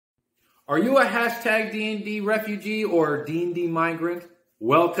Are you a hashtag D&D refugee or D&D migrant?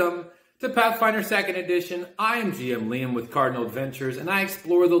 Welcome to Pathfinder 2nd Edition. I am GM Liam with Cardinal Adventures, and I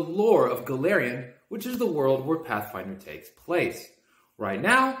explore the lore of Golarion, which is the world where Pathfinder takes place. Right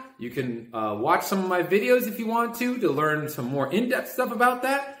now, you can watch some of my videos if you want to learn some more in-depth stuff about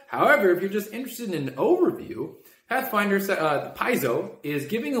that. However, if you're just interested in an overview, Pathfinder Paizo is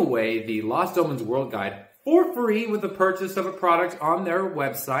giving away the Lost Omens World Guide for free with the purchase of a product on their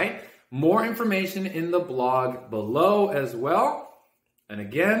website. More information in the blog below as well. And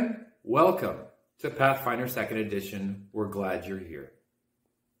again, welcome to Pathfinder 2nd Edition. We're glad you're here.